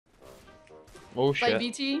Oh shit. Like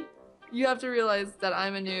BT, you have to realize that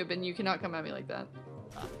I'm a noob and you cannot come at me like that.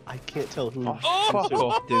 I can't tell who. Oh, fuck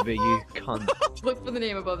off, Doobie, you cunt. Look for the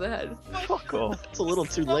name above the head. Fuck off. It's a little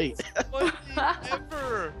too late.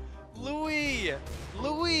 Ever, Louis,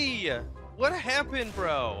 what happened,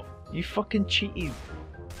 bro? You fucking cheated.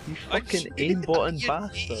 You fucking aimbotting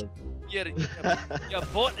bastard. You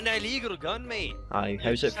bought an illegal gun, mate. Aye,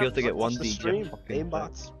 how's it feel to get one D? Stream.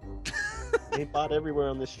 Aimbots. Aimbot everywhere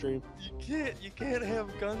on this stream. You can't have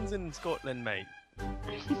guns in Scotland, mate.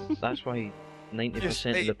 That's why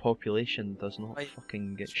 90% of the population does not Mate,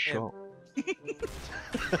 fucking get shot.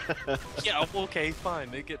 Yeah, okay,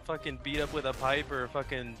 fine. They get fucking beat up with a pipe or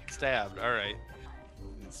fucking stabbed. Alright.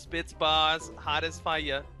 Spits boss, hot as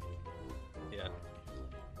fire. Yeah.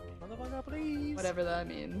 Motherfucker, please. Whatever that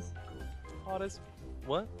means. Hot as.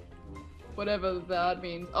 What? Whatever that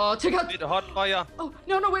means. Oh, check out. Bit hot fire. Oh,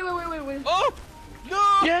 no, wait. Oh!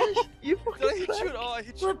 No! Yes! You Did fucking I hit you? Oh, I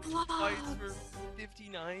hit you. Blood. Fights for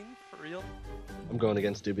 59? For real? I'm going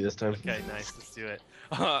against Doobie this time. Okay, nice. Let's do it.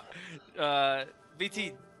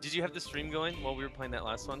 BT, did you have the stream going while we were playing that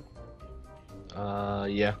last one?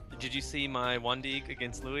 Yeah. Did you see my 1D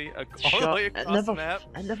against Louis? All the Shut. way across the map?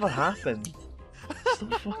 It never happened.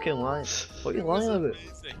 Stop fucking lying. What are you It was lying about?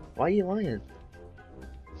 amazing. Why are you lying?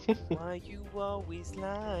 Why you always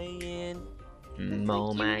lying?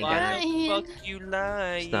 Oh my Why god. the fuck you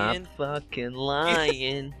lying? Stop fucking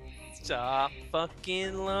lying. Stop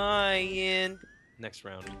fucking lying. Next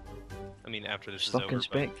round. I mean, after this Stop is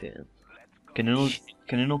over. spectating. Can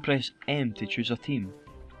you not press M to choose a team?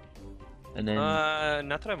 And then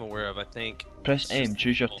Not that I'm aware of. I think. press it's M, just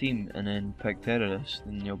choose your simple. team, and then pick terrorist,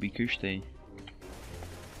 and you'll be Kushti.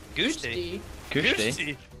 Gucci. Kushti?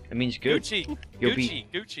 Gucci. It means good. Gucci. You'll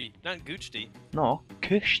Gucci. Not Gucci. No,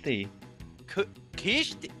 Kushti.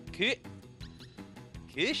 Kishti.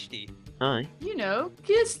 Kishti. Aye. You know,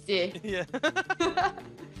 kissed it. Yeah.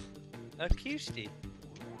 Acoustic.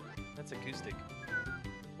 That's acoustic.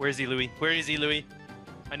 Where is he, Louis? Where is he, Louis?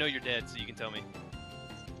 I know you're dead, so you can tell me.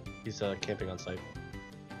 He's camping on site.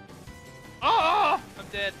 Oh! I'm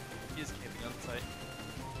dead. He is camping on site.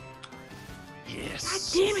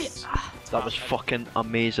 Yes. God damn it! That was fucking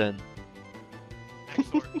amazing.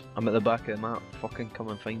 I'm at the back of the map. Fucking come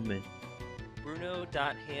and find me.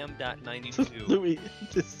 Bruno.ham.92. Louis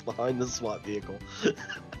is behind the SWAT vehicle.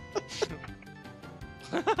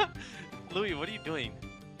 Louis, what are you doing?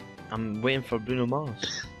 I'm waiting for Bruno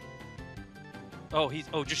Mars. Oh,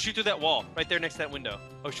 just shoot through that wall. Right there next to that window.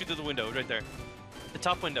 Oh, shoot through the window. Right there. The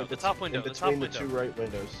top window. The top window. In The top between the window. two right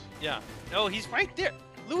windows. Yeah. No, he's right there.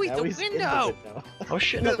 Louis, Now the he's in window! window. I was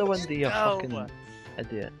shooting at the window, you No. fucking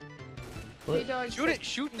idiot. Hey, dog, Shoot it!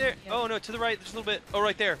 Shoot there! Yeah. Oh no, to the right, there's a little bit. Oh,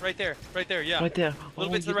 right there, yeah. Right there. A little Oh,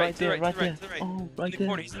 bit to the you're right, to the there, right, to the there. right, to the right. Oh, right in the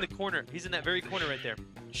corner, there. he's in the corner. He's in that very corner right there.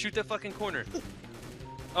 Shoot that fucking corner.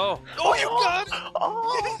 Oh. Oh, you got him!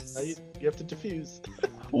 Oh. Yes! Now you have to defuse.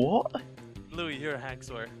 What? Louis, you're a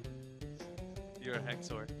hacksaw. You're a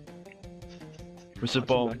hacksaw. Where's the How'd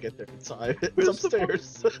you bomb? not get there in time? It's Where's the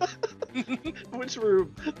upstairs. Which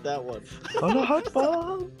room? That one. Oh, the hot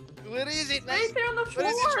bomb! What is it? Right there on the What floor!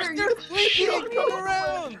 is it? Right there! Wait, come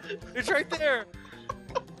around! It's right there!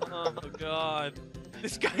 Oh god.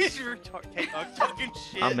 This guy is retarded. I'm talking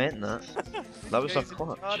shit. I meant that. That was a This guy's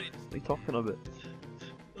clutch. What retarded. are you talking about?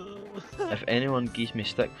 If anyone gives me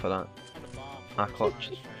stick for that, I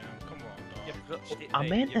clutched. You clutched it, I mate.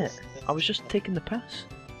 meant You- it. I was just taking the piss.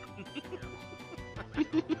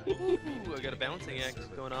 Ooh, I got a bouncing axe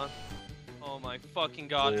going on. Oh my fucking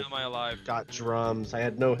god, Dude. how am I alive? Got drums. I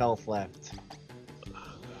had no health left.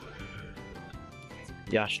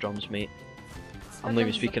 Yes, drums, mate. I'm That not even drums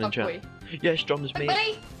is a speaking in chat. fuckboy. Yes, drums, mate.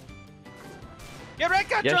 Buddy! Get wrecked,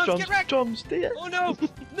 got Yes, drums, drums, get wrecked! drums, do it. Oh no!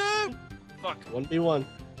 No! Fuck. 1v1.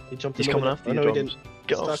 He jumped He's in the coming window. after Oh, you, no, he drums. didn't.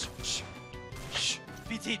 Get off. Stuck. Shh. Shh.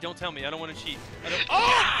 BT, don't tell me. I don't want to cheat. I don't.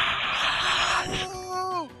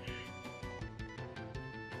 Oh!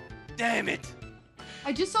 Damn it!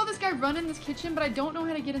 I just saw this guy run in this kitchen, but I don't know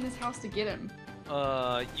how to get in this house to get him.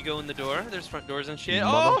 You go in the door. There's front doors and shit.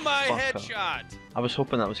 Oh my Motherfucker. headshot! I was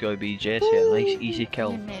hoping that was going to be Jesse. A nice, easy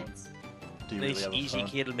kill. Damn it. Do you really Nice have a easy phone?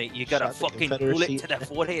 kill, mate. You got a Shot the fucking Confederacy. bullet to the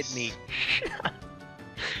forehead, mate.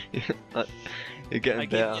 You're getting I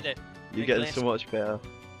give better. you that. You're the getting glass- so much better.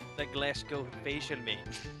 The Glasgow facial, mate.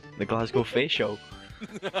 The Glasgow facial.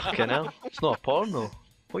 Fucking hell. It's not a porno.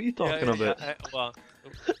 What are you talking about? Well,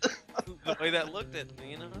 the way that looked at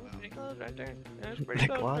me, you know, pretty close right there. That's pretty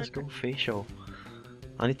The close. Glasgow facial.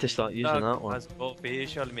 I need to start using that one. Glasgow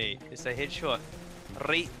facial, mate. It's a headshot.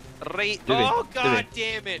 Right. Doobie, Oh god Doobie.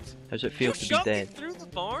 damn it! How's it feel You to be shot me dead? through the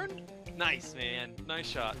barn? Nice, man. Nice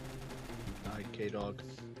shot. Alright, K-Dog.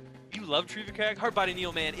 You love Trivia Crack? Hardbody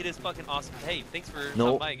Neo, man, it is fucking awesome. Hey, thanks for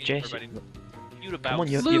No, stopping by again, Jesse. Hardbody. You Come on,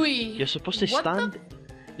 Louis, you're supposed to what the- stand.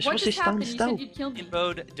 You're What supposed to just stand happened? You still. said you'd killed me.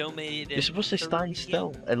 Inbode donated. You're supposed to stand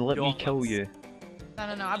still and let me kill you.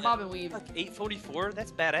 No, I bob and weave. Like 844?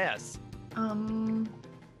 That's badass.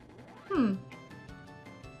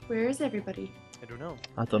 Where is everybody? I don't know.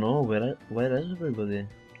 I don't know, where is everybody?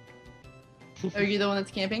 Are you the one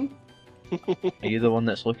that's camping? Are you the one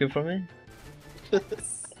that's looking for me? Come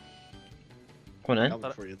on in.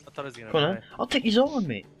 Coming for you. I thought I was gonna Come on in. die. I'll take you on,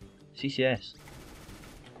 mate. CCS.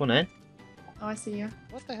 Come on in. Oh, I see you.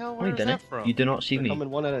 What the hell? No, Where you is didn't. that from? You do not see They're me. coming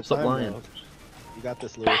one at a Stop time. lying. Though. You got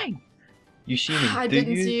this, Louis. Bang! You see me? I do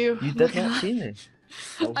didn't you? see you. You Oh did my not God. see me.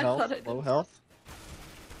 Low I thought I health. did. Low health.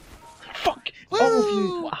 Fuck! All of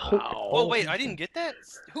you. I hope. Oh wait, I didn't get that.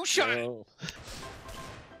 Who shot it? Oh.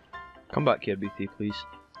 Come back here, BT, please.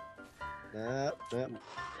 Nah, I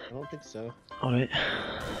don't think so. All right.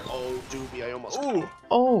 Oh, Doobie, I almost. Ooh.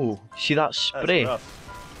 Oh, see that spray? Rough.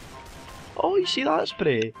 Oh, you see that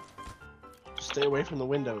spray? Stay away from the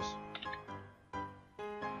windows.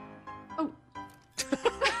 Oh.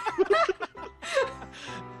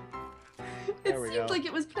 There It we seemed go. like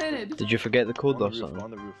it was planted. Did you forget the code On or the roof. something?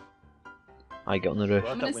 On the roof. I get on the roof. Go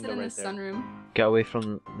out I'm that gonna sit window in the right there. sunroom. Get away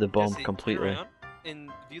from the bomb Jesse, turn completely, around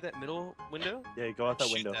and view that middle window. Yeah, go out that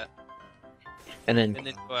Shoot window. that, and then and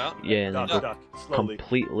then go out. yeah, and then Duck, go duck, slowly.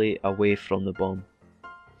 completely away from the bomb.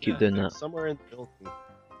 Keep Yeah. doing that. Somewhere in the building.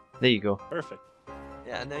 There you go. Perfect.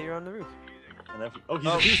 Yeah, and now you're on the roof. And if, oh, he's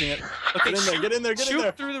Oh. abusing it. Okay, Get in there, shoot, get in there, get in shoot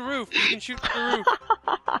there. through the roof. You can shoot through the roof.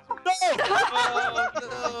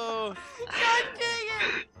 Oh God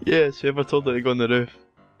dang it! Yes, whoever told her to go on the roof.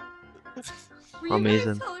 Were you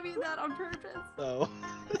Amazing. guys telling me that on purpose? So,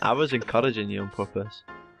 I was encouraging you on purpose.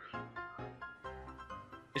 no!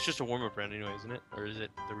 It's just a warm-up round, anyway, isn't it? Or is it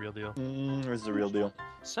the real deal? where's the real deal?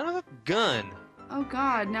 Son of a gun! Oh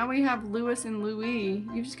God, now we have Lewis and Louis.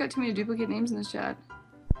 You've just got too many duplicate names in this chat.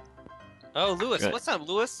 Oh, Lewis, Right. what's up,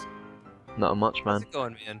 Lewis? Not much, How's man. it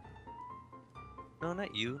going, man? No,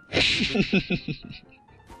 not you.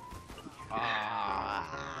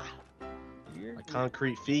 My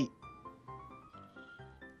concrete feet.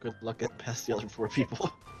 Good luck getting past the other 4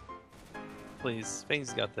 people. Please,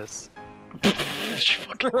 Fangs got this. That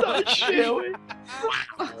shit away.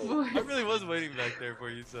 Fuck boy. I really was waiting back there for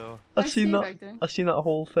you, so. I seen stayed that. back there. I seen that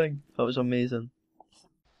whole thing. That was amazing.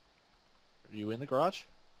 Are you in the garage?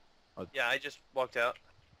 Yeah, I just walked out.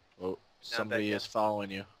 Oh, somebody yet. is following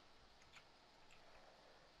you.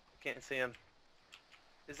 Can't see him.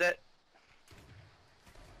 Is that?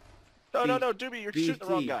 No, Doobie, you're shooting the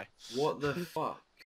wrong guy. What the fuck?